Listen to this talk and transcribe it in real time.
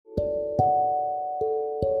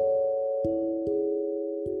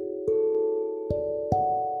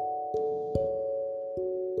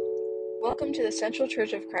Welcome to the Central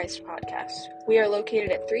Church of Christ podcast. We are located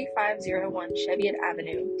at 3501 Cheviot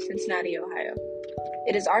Avenue, Cincinnati, Ohio.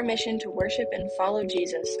 It is our mission to worship and follow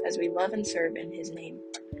Jesus as we love and serve in His name.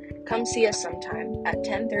 Come see us sometime at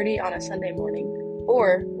 10:30 on a Sunday morning,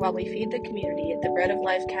 or while we feed the community at the Bread of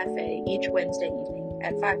Life Cafe each Wednesday evening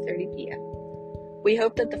at 5:30 p.m. We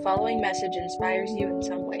hope that the following message inspires you in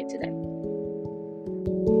some way today.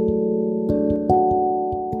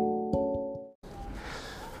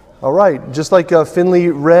 All right, just like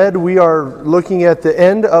Finley read, we are looking at the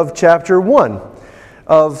end of chapter 1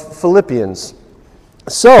 of Philippians.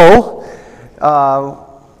 So,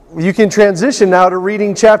 you can transition now to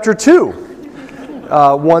reading chapter 2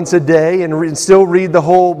 once a day and still read the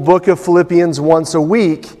whole book of Philippians once a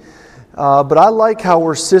week. But I like how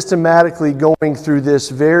we're systematically going through this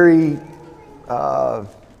very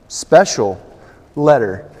special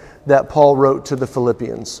letter that Paul wrote to the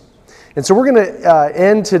Philippians. And so we're going to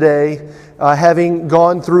end today having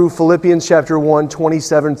gone through Philippians chapter 1,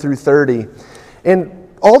 27 through 30. And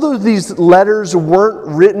although these letters weren't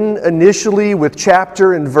written initially with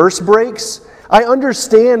chapter and verse breaks, I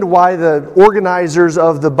understand why the organizers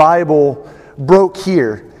of the Bible broke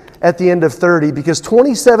here at the end of 30, because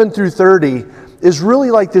 27 through 30 is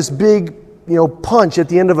really like this big punch at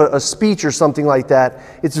the end of a speech or something like that.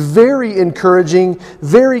 It's very encouraging,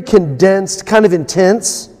 very condensed, kind of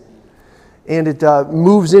intense. And it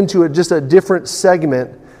moves into just a different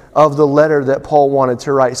segment of the letter that Paul wanted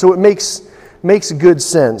to write. So it makes good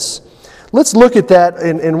sense. Let's look at that,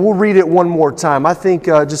 and we'll read it one more time. I think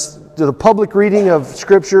just the public reading of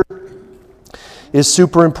Scripture is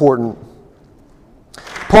super important.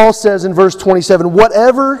 Paul says in verse 27,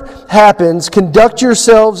 "Whatever happens, conduct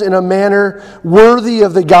yourselves in a manner worthy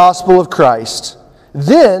of the gospel of Christ.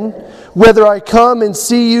 Then, whether I come and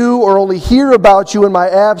see you or only hear about you in my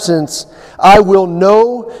absence, I will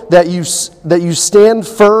know that you stand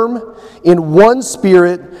firm in one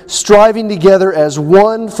spirit, striving together as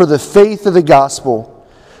one for the faith of the gospel,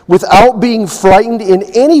 without being frightened in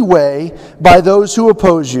any way by those who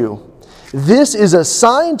oppose you. This is a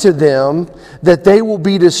sign to them that they will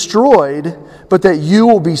be destroyed, but that you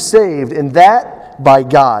will be saved, and that by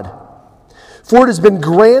God. For it has been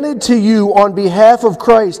granted to you on behalf of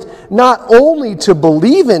Christ not only to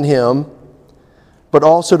believe in Him, but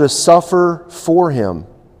also to suffer for Him,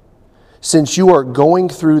 since you are going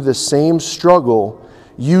through the same struggle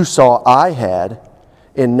you saw I had,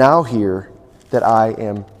 and now hear that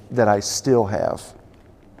I still have."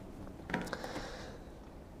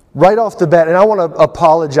 Right off the bat, and I want to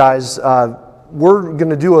apologize, we're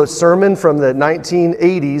going to do a sermon from the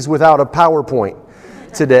 1980s without a PowerPoint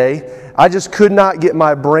today. I just could not get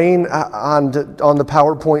my brain on the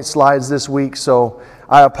PowerPoint slides this week, so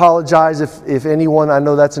I apologize if anyone, I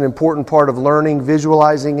know that's an important part of learning,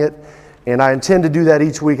 visualizing it, and I intend to do that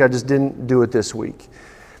each week. I just didn't do it this week.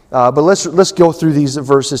 But let's go through these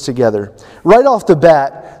verses together. Right off the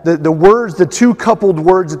bat, the two coupled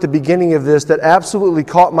words at the beginning of this that absolutely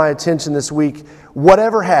caught my attention this week,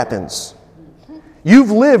 whatever happens.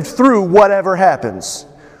 You've lived through whatever happens.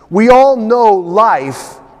 We all know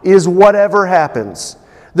life is whatever happens.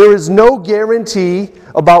 There is no guarantee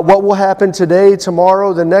about what will happen today,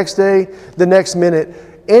 tomorrow, the next day, the next minute.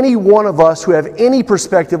 Any one of us who have any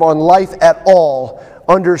perspective on life at all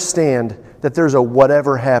understand that there's a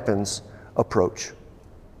whatever happens approach.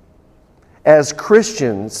 As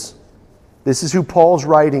Christians, this is who Paul's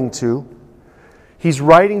writing to. He's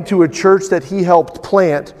writing to a church that he helped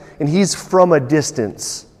plant, and he's from a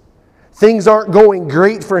distance. Things aren't going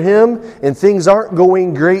great for him, and things aren't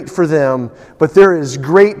going great for them, but there is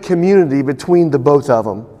great community between the both of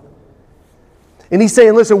them. And he's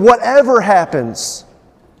saying, listen, whatever happens,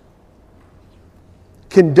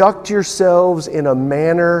 conduct yourselves in a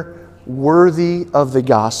manner worthy of the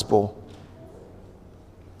gospel.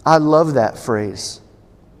 I love that phrase.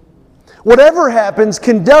 Whatever happens,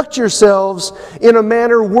 conduct yourselves in a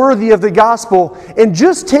manner worthy of the gospel. And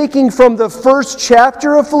just taking from the first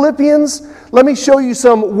chapter of Philippians, let me show you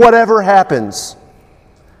some whatever happens.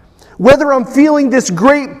 Whether I'm feeling this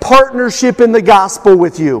great partnership in the gospel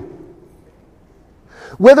with you,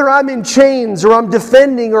 whether I'm in chains or I'm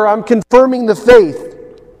defending or I'm confirming the faith,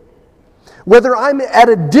 whether I'm at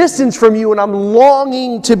a distance from you and I'm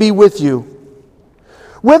longing to be with you,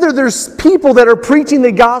 whether there's people that are preaching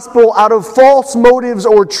the gospel out of false motives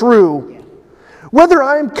or true, whether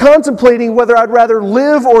I'm contemplating whether I'd rather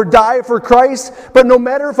live or die for Christ, but no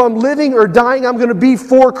matter if I'm living or dying, I'm going to be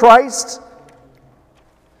for Christ,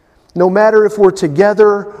 no matter if we're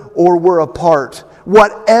together or we're apart,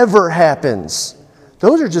 whatever happens.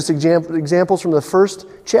 Those are just examples from the first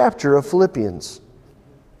chapter of Philippians.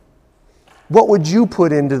 What would you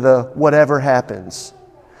put into the whatever happens?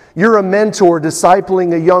 You're a mentor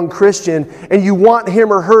discipling a young Christian, and you want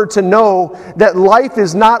him or her to know that life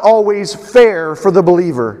is not always fair for the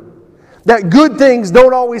believer. That good things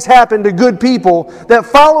don't always happen to good people. That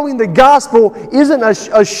following the gospel isn't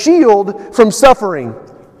a shield from suffering.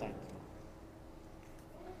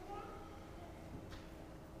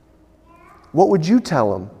 What would you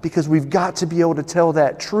tell them? Because we've got to be able to tell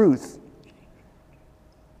that truth.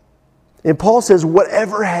 And Paul says,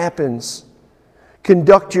 whatever happens,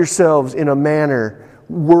 conduct yourselves in a manner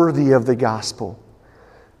worthy of the gospel.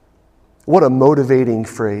 What a motivating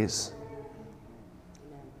phrase.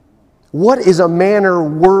 What is a manner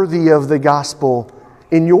worthy of the gospel,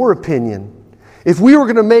 in your opinion? If we were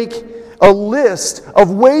going to make a list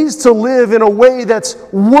of ways to live in a way that's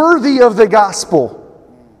worthy of the gospel,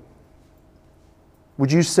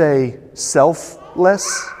 would you say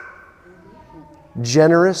selfless,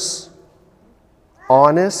 generous,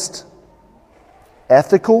 honest,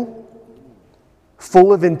 ethical,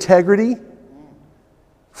 full of integrity,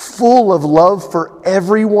 full of love for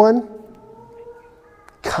everyone,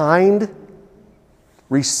 kind,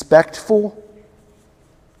 respectful,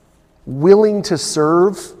 willing to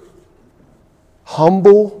serve,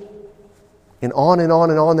 humble, and on and on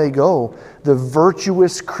and on they go. The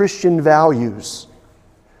virtuous Christian values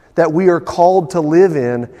that we are called to live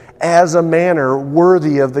in as a manner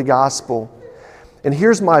worthy of the gospel. And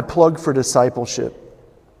here's my plug for discipleship.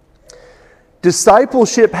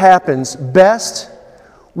 Discipleship happens best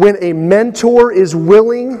when a mentor is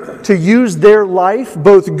willing to use their life,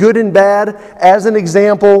 both good and bad, as an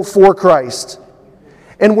example for Christ.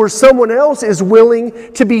 And where someone else is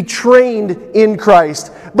willing to be trained in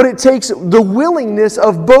Christ. But it takes the willingness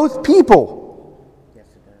of both people.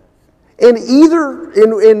 And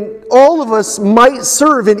all of us might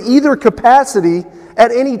serve in either capacity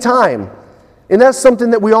at any time. And that's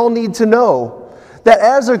something that we all need to know. That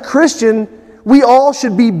as a Christian, we all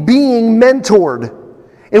should be being mentored.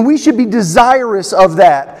 And we should be desirous of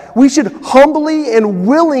that. We should humbly and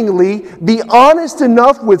willingly be honest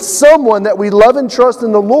enough with someone that we love and trust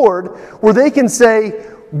in the Lord where they can say,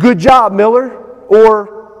 "Good job, Miller,"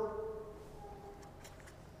 or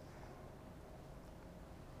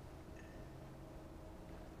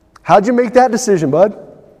 "How'd you make that decision, bud?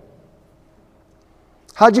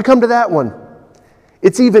 How'd you come to that one?"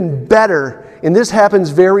 It's even better, and this happens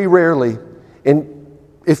very rarely, and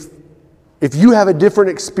if you have a different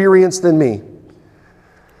experience than me,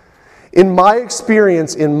 in my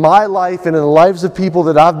experience, in my life, and in the lives of people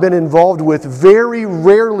that I've been involved with, very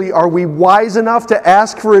rarely are we wise enough to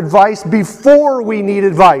ask for advice before we need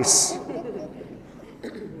advice.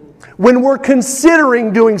 When we're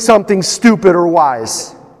considering doing something stupid or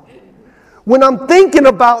wise. When I'm thinking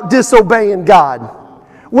about disobeying God.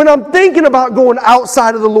 When I'm thinking about going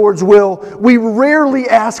outside of the Lord's will, we rarely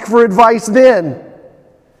ask for advice then.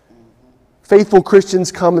 Faithful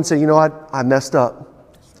Christians come and say, "You know what? I messed up.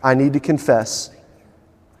 I need to confess."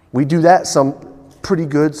 We do that pretty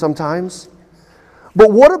good sometimes.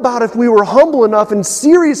 But what about if we were humble enough and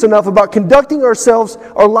serious enough about conducting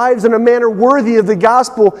our lives in a manner worthy of the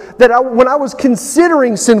gospel, that when I was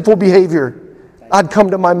considering sinful behavior, I'd come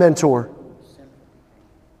to my mentor.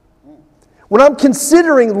 When I'm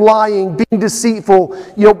considering lying, being deceitful,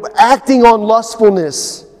 acting on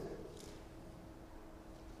lustfulness,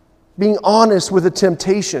 being honest with a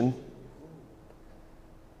temptation.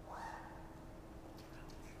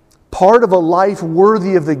 Part of a life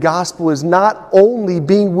worthy of the gospel is not only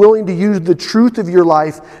being willing to use the truth of your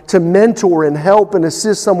life to mentor and help and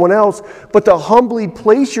assist someone else, but to humbly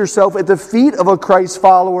place yourself at the feet of a Christ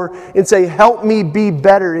follower and say, "Help me be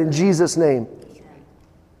better in Jesus' name."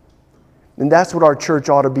 And that's what our church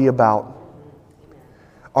ought to be about.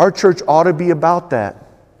 Our church ought to be about that.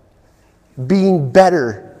 Being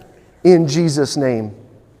better in Jesus' name.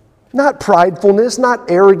 Not pridefulness, not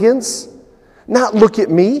arrogance, not look at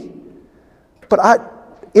me,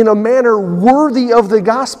 but in a manner worthy of the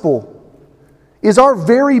gospel. Is our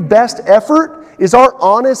very best effort, is our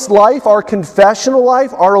honest life, our confessional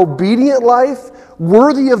life, our obedient life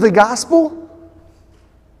worthy of the gospel?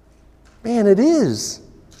 Man, it is.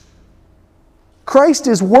 Christ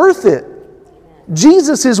is worth it.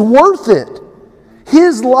 Jesus is worth it.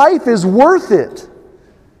 His life is worth it.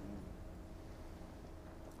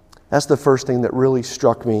 That's the first thing that really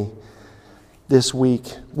struck me this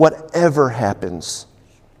week. Whatever happens.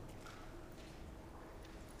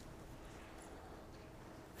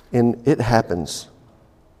 And it happens.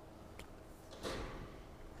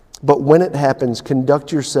 But when it happens,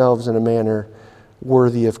 conduct yourselves in a manner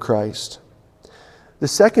worthy of Christ. The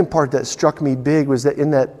second part that struck me big was that in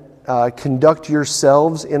that conduct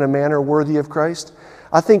yourselves in a manner worthy of Christ.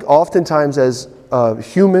 I think oftentimes as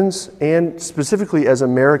humans and specifically as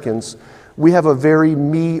Americans, we have a very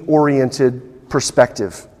me-oriented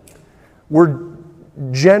perspective. We're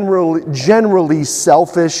generally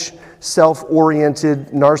selfish, self-oriented,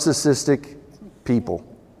 narcissistic people.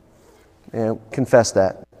 And confess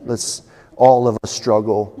that. All of us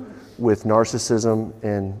struggle with narcissism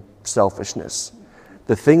and selfishness.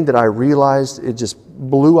 The thing that I realized, it just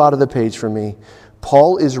blew out of the page for me.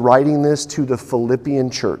 Paul is writing this to the Philippian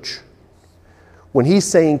church. When he's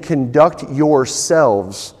saying, conduct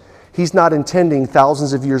yourselves, he's not intending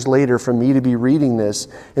thousands of years later for me to be reading this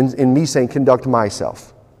and me saying, conduct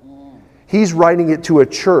myself. He's writing it to a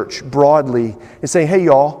church broadly and saying, hey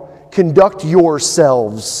y'all, conduct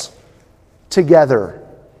yourselves together.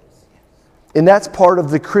 And that's part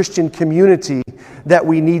of the Christian community that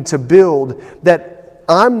we need to build, that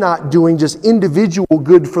I'm not doing just individual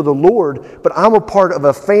good for the Lord, but I'm a part of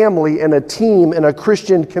a family and a team and a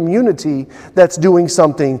Christian community that's doing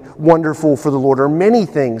something wonderful for the Lord, or many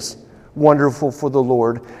things wonderful for the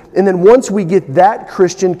Lord. And then once we get that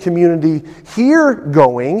Christian community here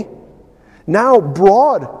going, now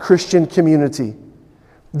broad Christian community.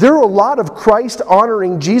 There are a lot of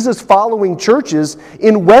Christ-honoring, Jesus-following churches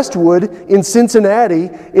in Westwood, in Cincinnati,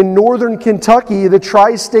 in northern Kentucky, the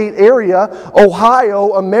tri-state area,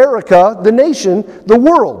 Ohio, America, the nation, the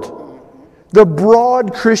world. The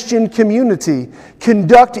broad Christian community.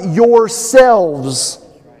 Conduct yourselves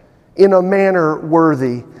in a manner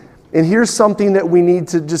worthy. And here's something that we need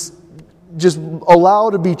to just allow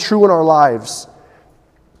to be true in our lives.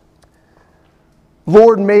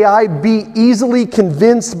 Lord, may I be easily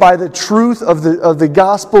convinced by the truth of the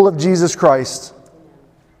gospel of Jesus Christ.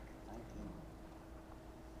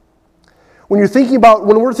 When we're thinking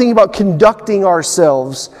about conducting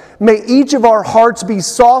ourselves, may each of our hearts be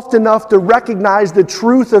soft enough to recognize the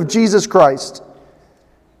truth of Jesus Christ.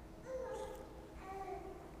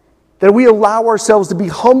 That we allow ourselves to be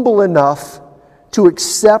humble enough to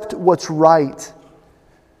accept what's right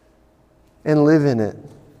and live in it.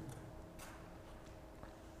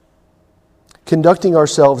 Conducting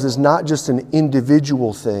ourselves is not just an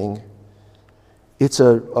individual thing, it's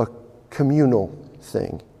a communal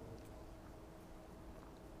thing.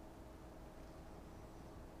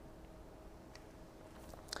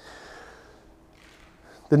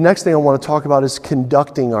 The next thing I want to talk about is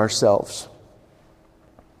conducting ourselves.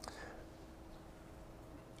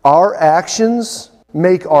 Our actions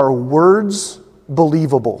make our words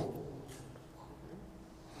believable.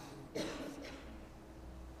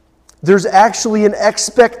 There's actually an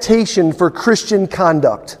expectation for Christian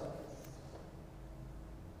conduct.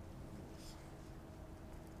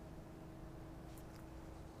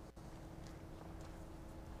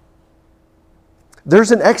 There's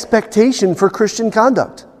an expectation for Christian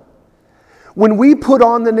conduct. When we put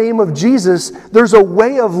on the name of Jesus, there's a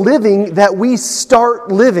way of living that we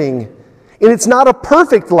start living. And it's not a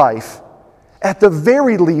perfect life. At the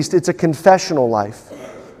very least, it's a confessional life.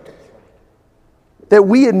 That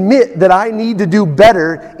we admit that I need to do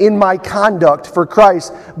better in my conduct for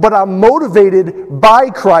Christ, but I'm motivated by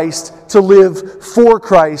Christ to live for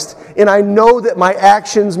Christ, and I know that my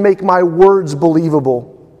actions make my words believable.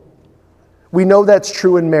 We know that's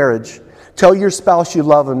true in marriage. Tell your spouse you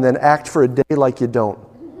love them, then act for a day like you don't.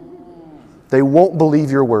 They won't believe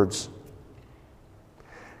your words.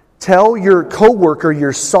 Tell your coworker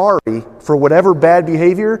you're sorry for whatever bad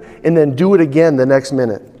behavior, and then do it again the next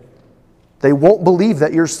minute. They won't believe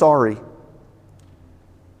that you're sorry.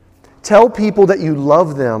 Tell people that you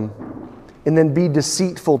love them and then be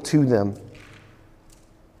deceitful to them.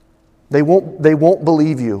 They won't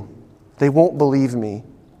believe you. They won't believe me.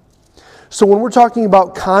 So when we're talking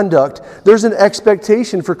about conduct, there's an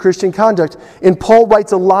expectation for Christian conduct. And Paul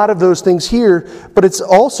writes a lot of those things here, but it's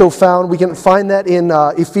also found, we can find that in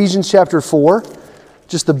Ephesians chapter 4.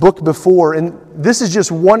 Just the book before. And this is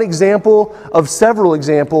just one example of several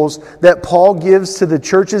examples that Paul gives to the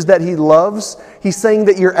churches that he loves. He's saying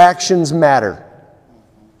that your actions matter.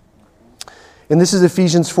 And this is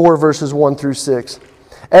Ephesians 4, verses 1 through 6.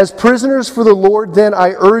 As prisoners for the Lord, then, I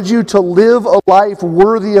urge you to live a life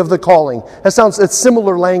worthy of the calling. It's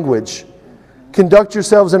similar language. Conduct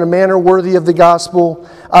yourselves in a manner worthy of the gospel.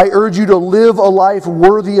 I urge you to live a life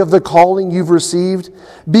worthy of the calling you've received.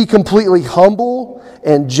 Be completely humble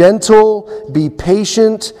and gentle. Be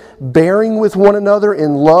patient, bearing with one another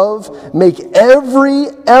in love. Make every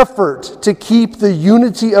effort to keep the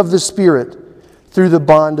unity of the Spirit through the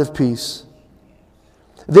bond of peace.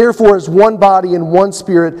 Therefore, as one body and one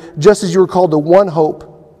Spirit, just as you were called to one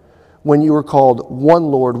hope, when you were called one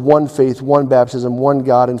Lord, one faith, one baptism, one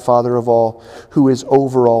God and Father of all, who is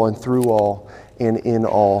over all and through all and in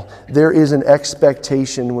all. There is an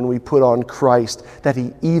expectation when we put on Christ that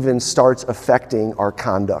He even starts affecting our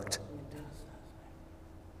conduct.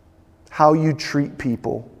 How you treat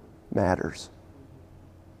people matters.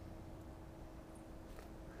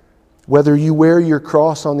 Whether you wear your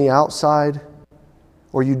cross on the outside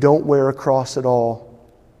or you don't wear a cross at all,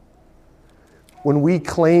 when we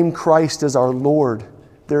claim Christ as our Lord,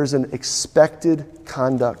 there's an expected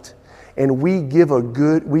conduct. And we give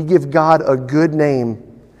God a good name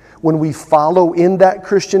when we follow in that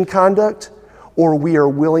Christian conduct, or we are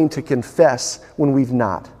willing to confess when we've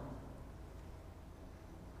not.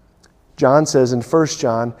 John says in 1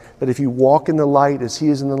 John that if you walk in the light as He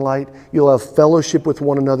is in the light, you'll have fellowship with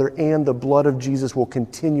one another, and the blood of Jesus will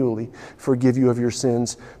continually forgive you of your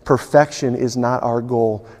sins. Perfection is not our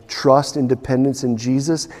goal. Trust and dependence in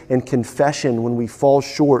Jesus and confession when we fall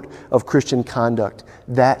short of Christian conduct.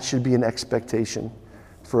 That should be an expectation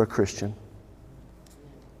for a Christian.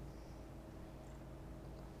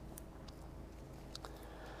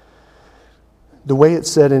 The way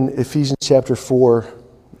it's said in Ephesians chapter 4,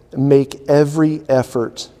 make every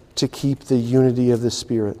effort to keep the unity of the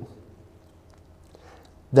Spirit.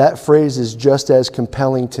 That phrase is just as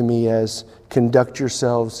compelling to me as conduct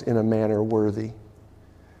yourselves in a manner worthy.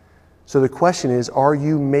 So the question is, are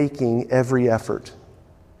you making every effort?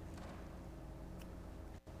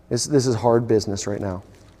 This is hard business right now.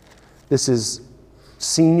 This is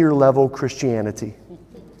senior level Christianity.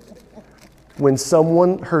 When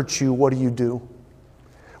someone hurts you, what do?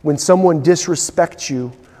 When someone disrespects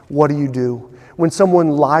you, what do? When someone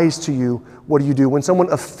lies to you, what do? When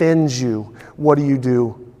someone offends you, what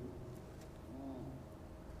do?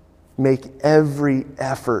 Make every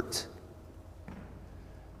effort.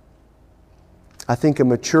 I think a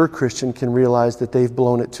mature Christian can realize that they've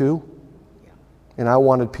blown it too, and I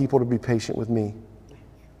wanted people to be patient with me.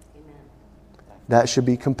 That should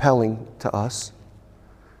be compelling to us.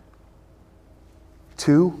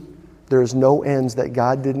 2, there is no ends that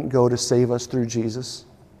God didn't go to save us through Jesus.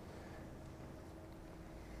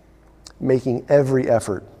 Making every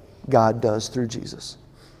effort God does through Jesus.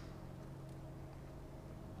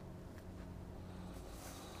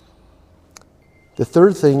 The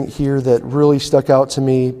third thing here that really stuck out to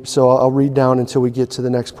me, so I'll read down until we get to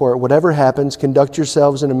the next part. Whatever happens, conduct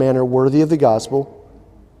yourselves in a manner worthy of the gospel.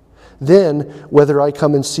 Then, whether I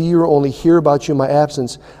come and see you or only hear about you in my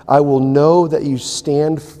absence, I will know that you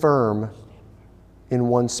stand firm in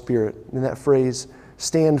one spirit. And that phrase,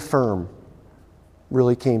 stand firm,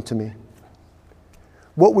 really came to me.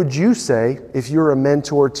 What would you say if you're a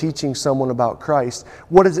mentor teaching someone about Christ?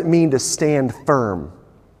 What does it mean to stand firm?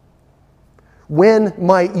 When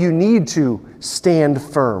might you need to stand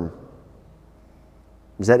firm?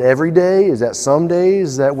 Is that every day? Is that some days?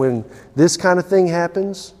 Is that when this kind of thing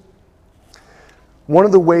happens? One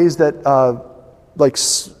of the ways that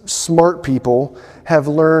smart people have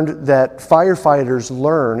learned that firefighters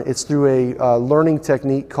learn, it's through a learning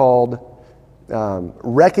technique called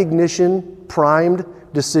recognition primed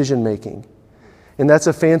decision making. And that's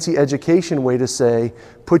a fancy education way to say,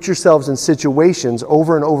 put yourselves in situations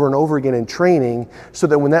over and over and over again in training so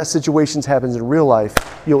that when that situation happens in real life,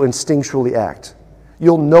 you'll instinctually act.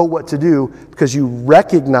 You'll know what to do because you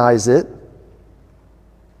recognize it,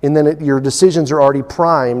 and then your decisions are already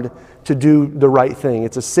primed to do the right thing.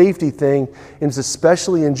 It's a safety thing, and it's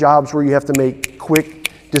especially in jobs where you have to make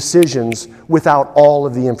quick decisions without all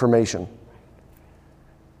of the information.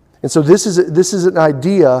 And so this is an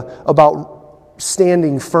idea about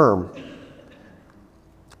standing firm.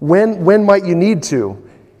 When might you need to?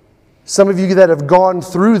 Some of you that have gone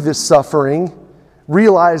through this suffering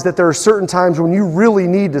realize that there are certain times when you really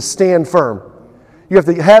need to stand firm. You have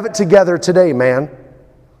to have it together today, man.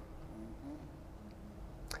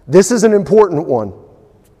 This is an important one.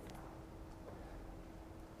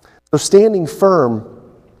 So standing firm,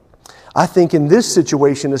 I think in this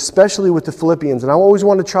situation, especially with the Philippians, and I always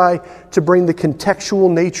want to try to bring the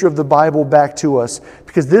contextual nature of the Bible back to us,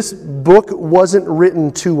 because this book wasn't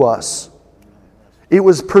written to us. It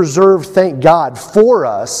was preserved, thank God, for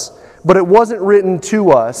us, but it wasn't written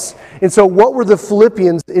to us. And so what were the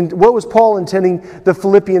Philippians, what was Paul intending the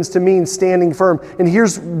Philippians to mean standing firm? And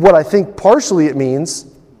here's what I think partially it means.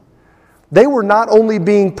 They were not only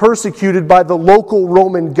being persecuted by the local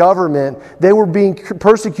Roman government, they were being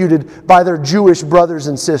persecuted by their Jewish brothers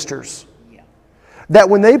and sisters. That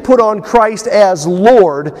when they put on Christ as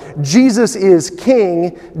Lord, Jesus is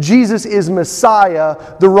King, Jesus is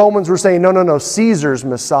Messiah, the Romans were saying, no, Caesar's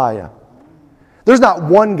Messiah. There's not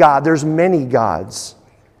one God, there's many gods.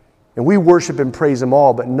 And we worship and praise them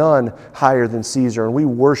all, but none higher than Caesar, and we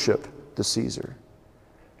worship the Caesar.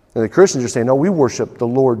 And the Christians are saying, no, we worship the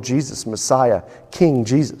Lord Jesus, Messiah, King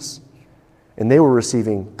Jesus. And they were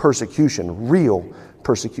receiving persecution, real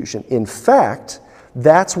persecution. In fact,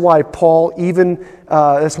 that's why Paul even,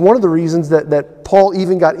 that's one of the reasons that Paul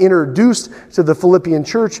even got introduced to the Philippian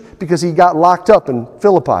church, because he got locked up in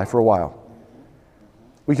Philippi for a while.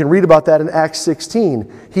 We can read about that in Acts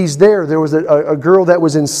 16. He's there. There was a girl that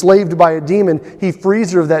was enslaved by a demon. He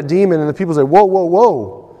frees her of that demon, and the people say, whoa, whoa,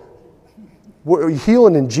 whoa. We're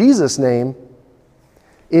healing in Jesus' name.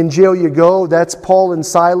 In jail you go. That's Paul and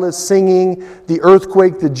Silas singing, the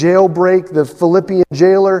earthquake, the jailbreak, the Philippian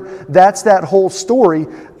jailer. That's that whole story.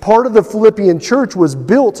 Part of the Philippian church was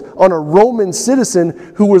built on a Roman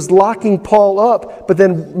citizen who was locking Paul up, but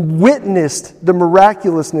then witnessed the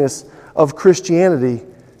miraculousness of Christianity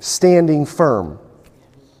standing firm.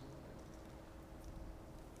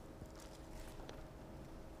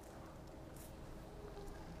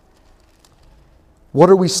 What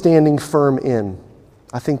are we standing firm in?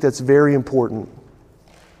 I think that's very important.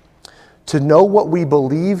 To know what we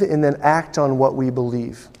believe and then act on what we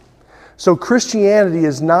believe. So Christianity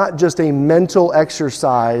is not just a mental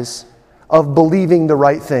exercise of believing the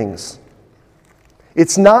right things.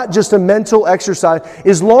 It's not just a mental exercise.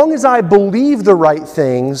 As long as I believe the right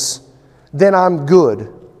things, then I'm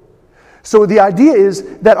good. So the idea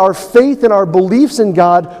is that our faith and our beliefs in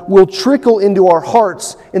God will trickle into our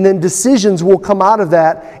hearts, and then decisions will come out of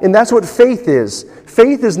that. And that's what faith is.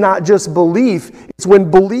 Faith is not just belief. It's when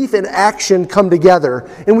belief and action come together,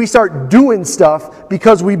 and we start doing stuff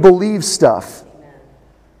because we believe stuff.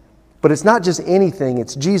 But it's not just anything.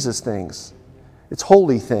 It's Jesus things. It's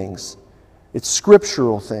holy things. It's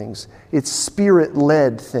scriptural things. It's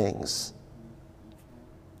Spirit-led things.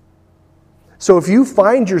 So if you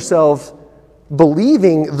find yourself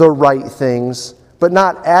believing the right things, but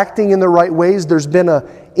not acting in the right ways, there's been an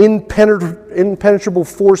impenetrable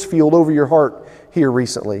force field over your heart here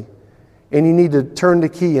recently. And you need to turn the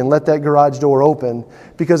key and let that garage door open,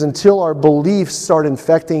 because until our beliefs start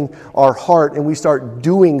infecting our heart and we start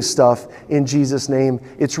doing stuff in Jesus' name,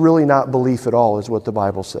 it's really not belief at all, is what the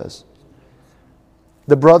Bible says.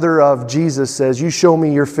 The brother of Jesus says, you show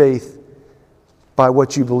me your faith by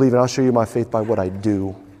what you believe, and I'll show you my faith by what I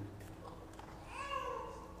do.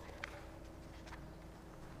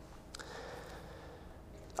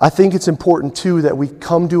 I think it's important, too, that we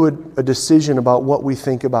come to a decision about what we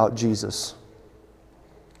think about Jesus.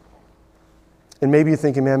 And maybe you're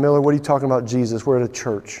thinking, man, Miller, what are you talking about Jesus? We're at a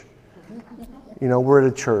church. We're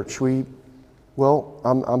at a church.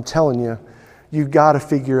 I'm telling you, we've got to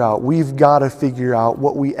figure out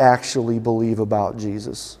what we actually believe about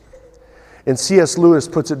Jesus. And C.S. Lewis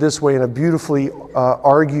puts it this way in a beautifully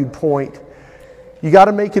argued point. You got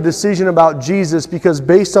to make a decision about Jesus, because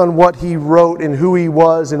based on what he wrote and who he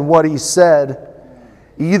was and what he said,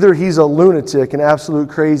 either he's a lunatic, an absolute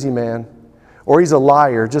crazy man, or he's a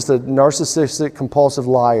liar, just a narcissistic, compulsive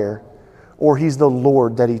liar, or he's the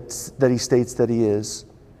Lord that he states that he is.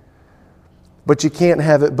 But you can't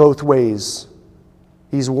have it both ways.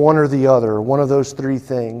 He's one or the other, one of those three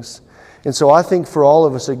things. And so I think for all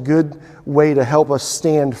of us, a good way to help us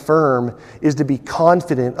stand firm is to be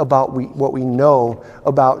confident about what we know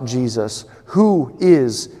about Jesus. Who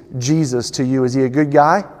is Jesus to you? Is he a good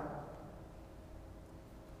guy?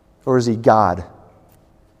 Or is he God?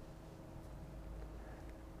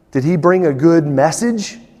 Did he bring a good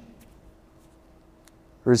message?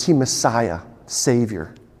 Or is he Messiah,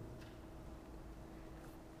 Savior?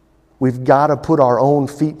 We've got to put our own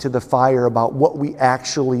feet to the fire about what we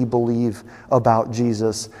actually believe about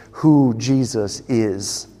Jesus, who Jesus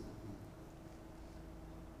is.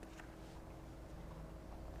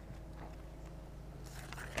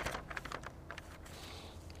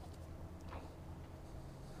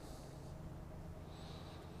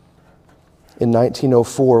 In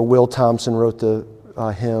 1904, Will Thompson wrote the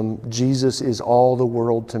hymn, "Jesus is all the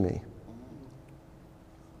world to me."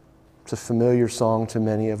 It's a familiar song to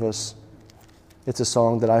many of us. It's a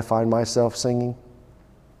song that I find myself singing.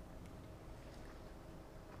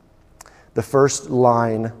 The first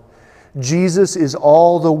line, Jesus is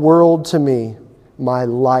all the world to me, my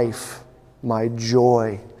life, my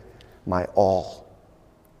joy, my all.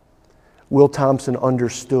 Will Thompson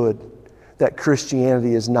understood that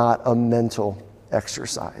Christianity is not a mental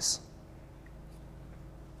exercise.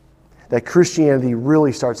 That Christianity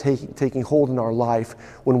really starts taking hold in our life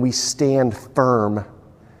when we stand firm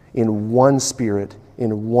in one Spirit,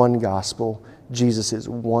 in one gospel. Jesus is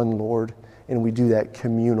one Lord, and we do that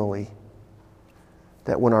communally.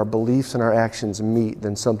 That when our beliefs and our actions meet,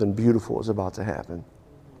 then something beautiful is about to happen.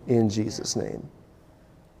 in Jesus' name.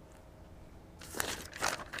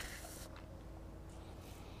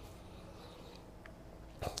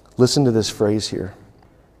 Listen to this phrase here.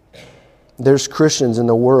 There's Christians in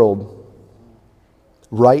the world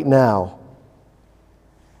right now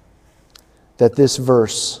that this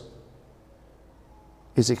verse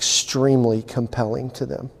is extremely compelling to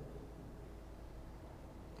them.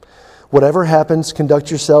 Whatever happens,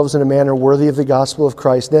 conduct yourselves in a manner worthy of the gospel of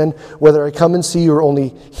Christ. Then, whether I come and see you or only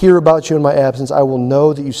hear about you in my absence, I will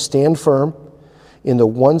know that you stand firm in the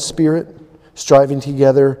one Spirit, striving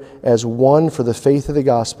together as one for the faith of the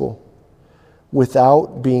gospel,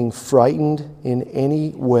 without being frightened in any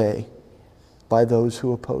way by those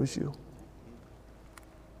who oppose you.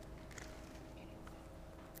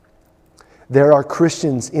 There are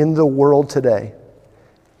Christians in the world today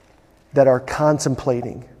that are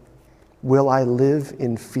contemplating, will I live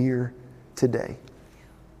in fear today?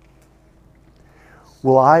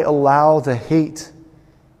 Will I allow the hate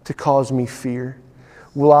to cause me fear?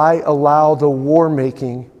 Will I allow the war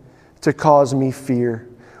making to cause me fear?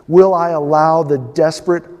 Will I allow the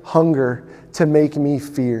desperate hunger to make me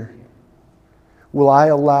fear? Will I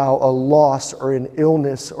allow a loss or an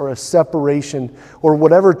illness or a separation or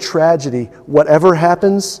whatever tragedy, whatever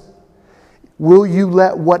happens, will you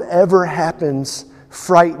let whatever happens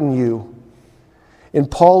frighten you?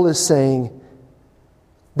 And Paul is saying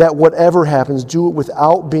that whatever happens, do it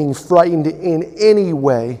without being frightened in any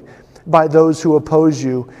way by those who oppose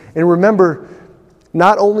you. And remember,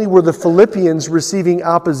 not only were the Philippians receiving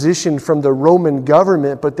opposition from the Roman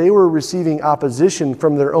government, but they were receiving opposition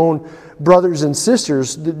from their own brothers and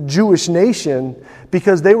sisters, the Jewish nation,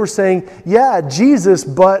 because they were saying, yeah, Jesus,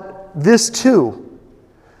 but this too.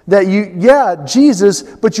 Jesus,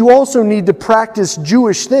 but you also need to practice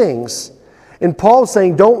Jewish things. And Paul's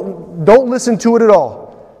saying, don't listen to it at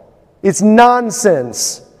all. It's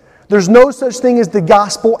nonsense. There's no such thing as the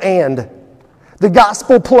gospel and. The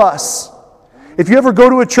gospel plus. If you ever go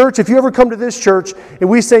to a church, if you ever come to this church, and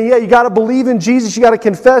we say, yeah, you got to believe in Jesus, you got to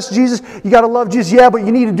confess Jesus, you got to love Jesus, yeah, but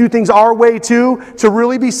you need to do things our way too to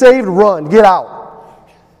really be saved, run, get out.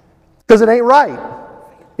 Because it ain't right.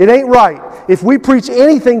 It ain't right. If we preach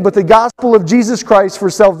anything but the gospel of Jesus Christ for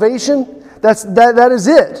salvation, that is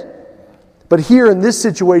it. But here in this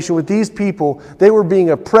situation with these people, they were being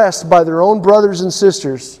oppressed by their own brothers and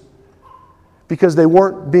sisters because they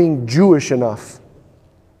weren't being Jewish enough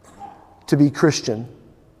to be Christian.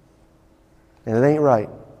 And it ain't right.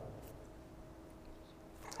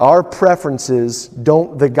 Our preferences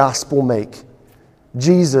don't the gospel make.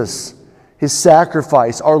 Jesus, His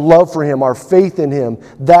sacrifice, our love for Him, our faith in Him,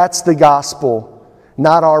 that's the gospel,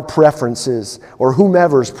 not our preferences or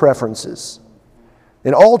whomever's preferences.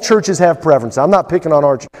 And all churches have preferences. I'm not picking on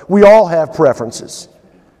our church. We all have preferences.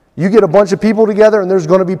 You get a bunch of people together and there's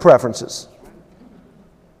going to be preferences.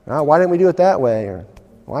 Why didn't we do it that way? Or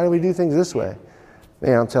why do we do things this way?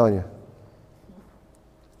 Man, I'm telling you.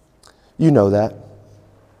 You know that.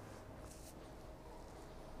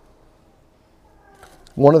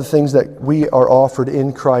 One of the things that we are offered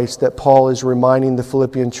in Christ that Paul is reminding the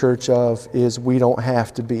Philippian church of is we don't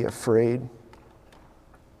have to be afraid.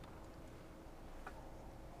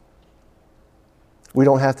 We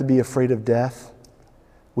don't have to be afraid of death.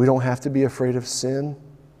 We don't have to be afraid of sin.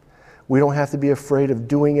 We don't have to be afraid of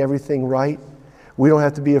doing everything right. We don't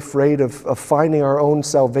have to be afraid of finding our own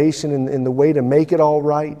salvation in the way to make it all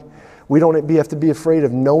right. We don't have to be afraid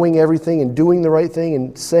of knowing everything and doing the right thing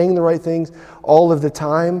and saying the right things all of the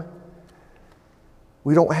time.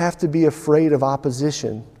 We don't have to be afraid of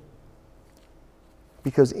opposition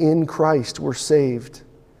because in Christ we're saved.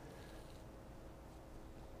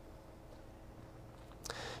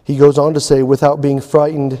 He goes on to say, without being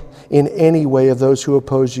frightened in any way of those who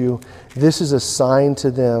oppose you, this is a sign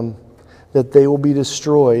to them that they will be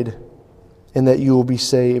destroyed and that you will be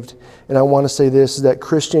saved. And I want to say this, that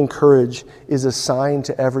Christian courage is a sign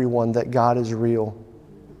to everyone that God is real.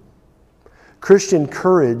 Christian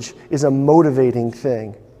courage is a motivating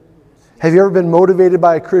thing. Have you ever been motivated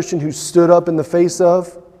by a Christian who stood up in the face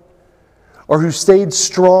of, or who stayed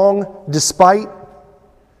strong despite,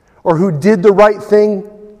 or who did the right thing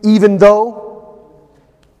even though?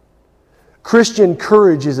 Christian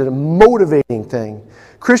courage is a motivating thing.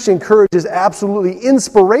 Christian courage is absolutely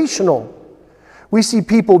inspirational. We see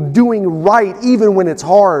people doing right even when it's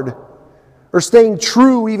hard, or staying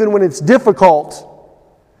true even when it's difficult.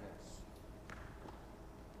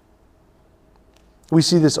 We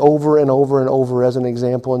see this over and over and over as an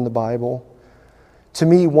example in the Bible. To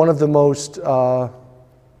me, one of the most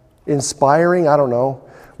inspiring,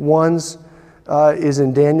 ones is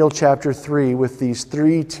in Daniel chapter 3 with these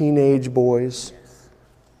 3 teenage boys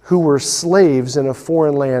who were slaves in a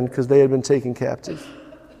foreign land because they had been taken captive.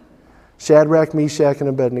 Shadrach, Meshach, and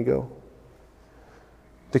Abednego.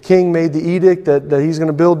 The king made the edict that he's going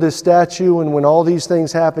to build this statue, and when all these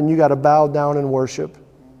things happen, you got to bow down and worship.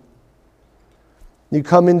 You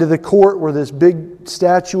come into the court where this big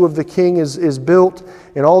statue of the king is built,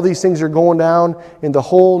 and all these things are going down, and the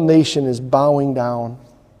whole nation is bowing down.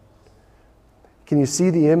 Can you see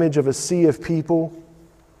the image of a sea of people?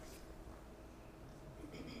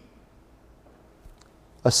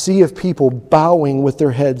 A sea of people bowing with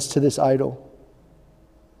their heads to this idol.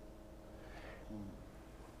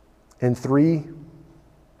 And 3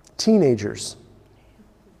 teenagers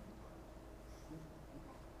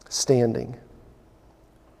standing.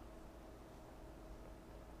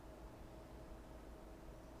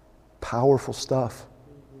 Powerful stuff.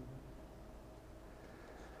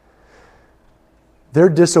 Their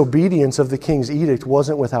disobedience of the king's edict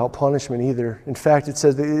wasn't without punishment either. In fact, it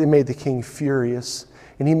says that it made the king furious.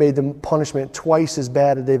 And he made the punishment twice as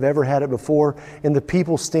bad as they've ever had it before. And the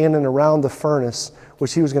people standing around the furnace,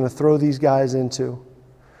 which he was going to throw these guys into,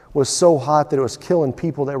 was so hot that it was killing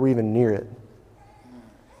people that were even near it.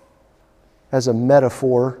 As a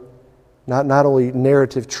metaphor, not only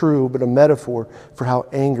narrative true, but a metaphor for how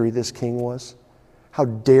angry this king was. How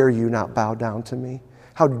dare you not bow down to me?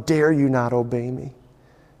 How dare you not obey me?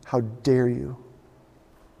 How dare you?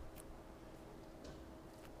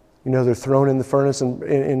 You know, they're thrown in the furnace, and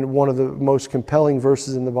in one of the most compelling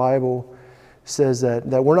verses in the Bible says that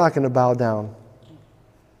we're not going to bow down.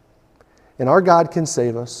 And our God can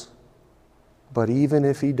save us, but even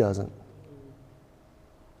if He doesn't,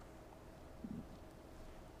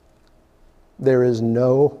 there is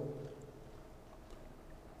no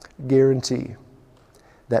guarantee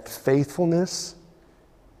that faithfulness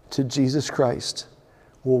to Jesus Christ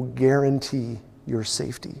will guarantee your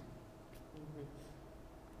safety.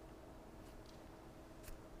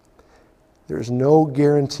 There's no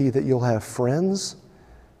guarantee that you'll have friends,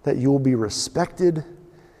 that you will be respected,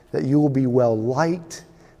 that you will be well liked,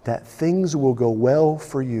 that things will go well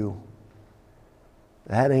for you.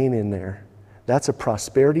 That ain't in there. That's a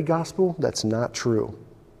prosperity gospel. That's not true.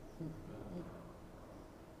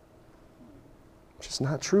 It's just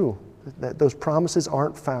not true. Those promises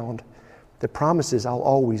aren't found. The promise is, I'll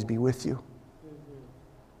always be with you.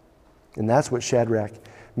 And that's what Shadrach,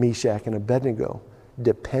 Meshach, and Abednego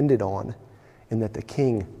depended on, and that the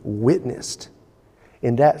king witnessed.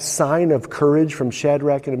 And that sign of courage from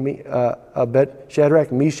Shadrach, Meshach,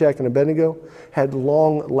 and Abednego had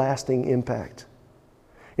long-lasting impact.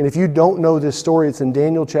 And if you don't know this story, it's in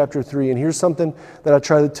Daniel chapter 3. And here's something that I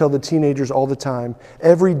try to tell the teenagers all the time.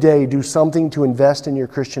 Every day, do something to invest in your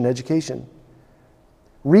Christian education.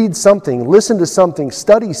 Read something, listen to something,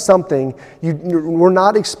 study something. We're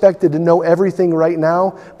not expected to know everything right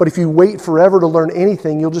now, but if you wait forever to learn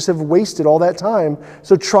anything, you'll just have wasted all that time.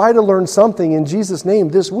 So try to learn something in Jesus' name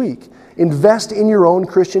this week. Invest in your own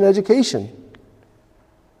Christian education.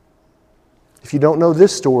 If you don't know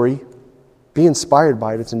this story, be inspired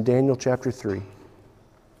by it. It's in Daniel chapter 3.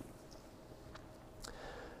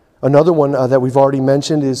 Another one that we've already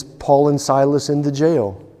mentioned is Paul and Silas in the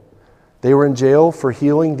jail. They were in jail for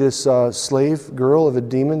healing this slave girl of a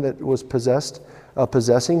demon that was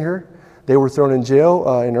possessing her. They were thrown in jail.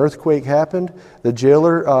 An earthquake happened. The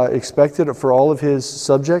jailer expected for all of his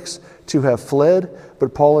subjects to have fled,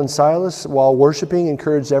 but Paul and Silas, while worshiping,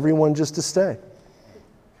 encouraged everyone just to stay.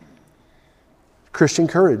 Christian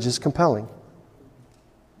courage is compelling.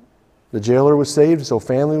 The jailer was saved, so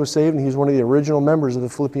family was saved, and he was one of the original members of the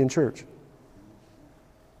Philippian church.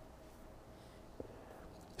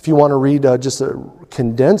 If you want to read just a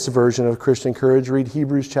condensed version of Christian courage, read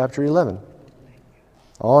Hebrews chapter 11.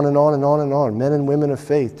 On and on and on and on. Men and women of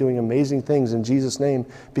faith doing amazing things in Jesus' name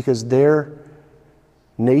because their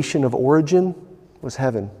nation of origin was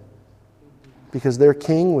heaven. Because their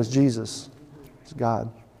king was Jesus. It's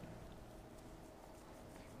God.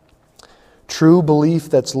 True belief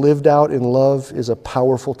that's lived out in love is a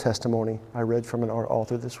powerful testimony. I read from an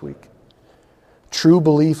author this week. True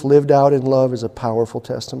belief lived out in love is a powerful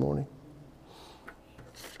testimony.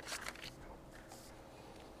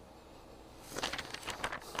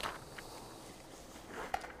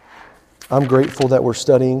 I'm grateful that we're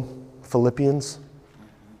studying Philippians.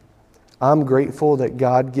 I'm grateful that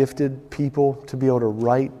God gifted people to be able to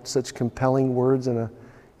write such compelling words in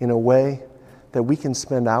a way that we can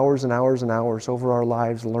spend hours and hours and hours over our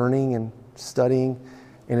lives learning and studying,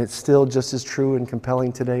 and it's still just as true and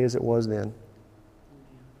compelling today as it was then.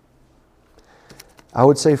 I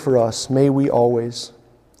would say for us, may we always,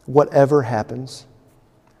 whatever happens,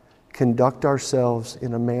 conduct ourselves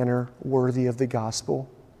in a manner worthy of the gospel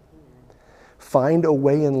Find a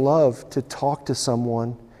way in love to talk to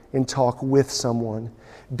someone and talk with someone.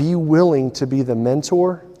 Be willing to be the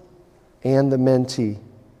mentor and the mentee,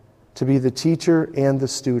 to be the teacher and the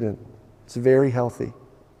student. It's very healthy.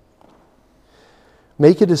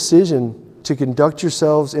 Make a decision to conduct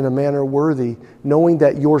yourselves in a manner worthy, knowing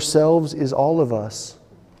that yourselves is all of us.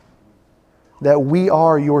 That we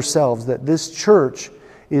are yourselves, that this church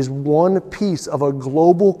is one piece of a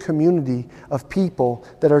global community of people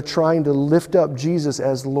that are trying to lift up Jesus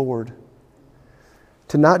as Lord.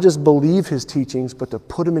 To not just believe His teachings, but to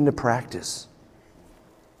put them into practice.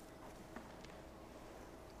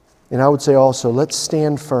 And I would say also, let's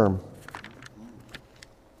stand firm.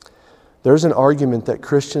 There's an argument that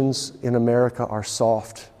Christians in America are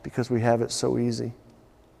soft because we have it so easy.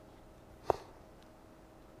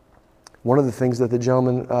 One of the things that the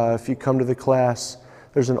gentleman, if you come to the class,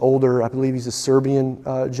 there's an older, I believe he's a Serbian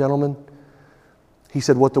gentleman. He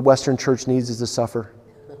said what the Western church needs is to suffer.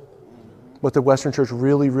 What the Western church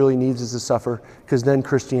really, really needs is to suffer, because then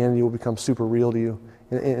Christianity will become super real to you,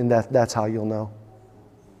 and that's how you'll know.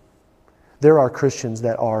 There are Christians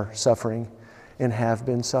that are suffering and have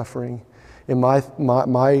been suffering. And what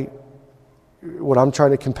I'm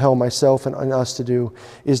trying to compel myself and us to do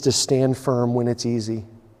is to stand firm when it's easy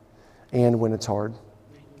and when it's hard.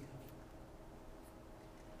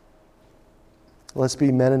 Let's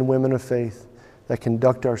be men and women of faith that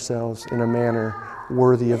conduct ourselves in a manner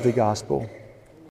worthy of the gospel.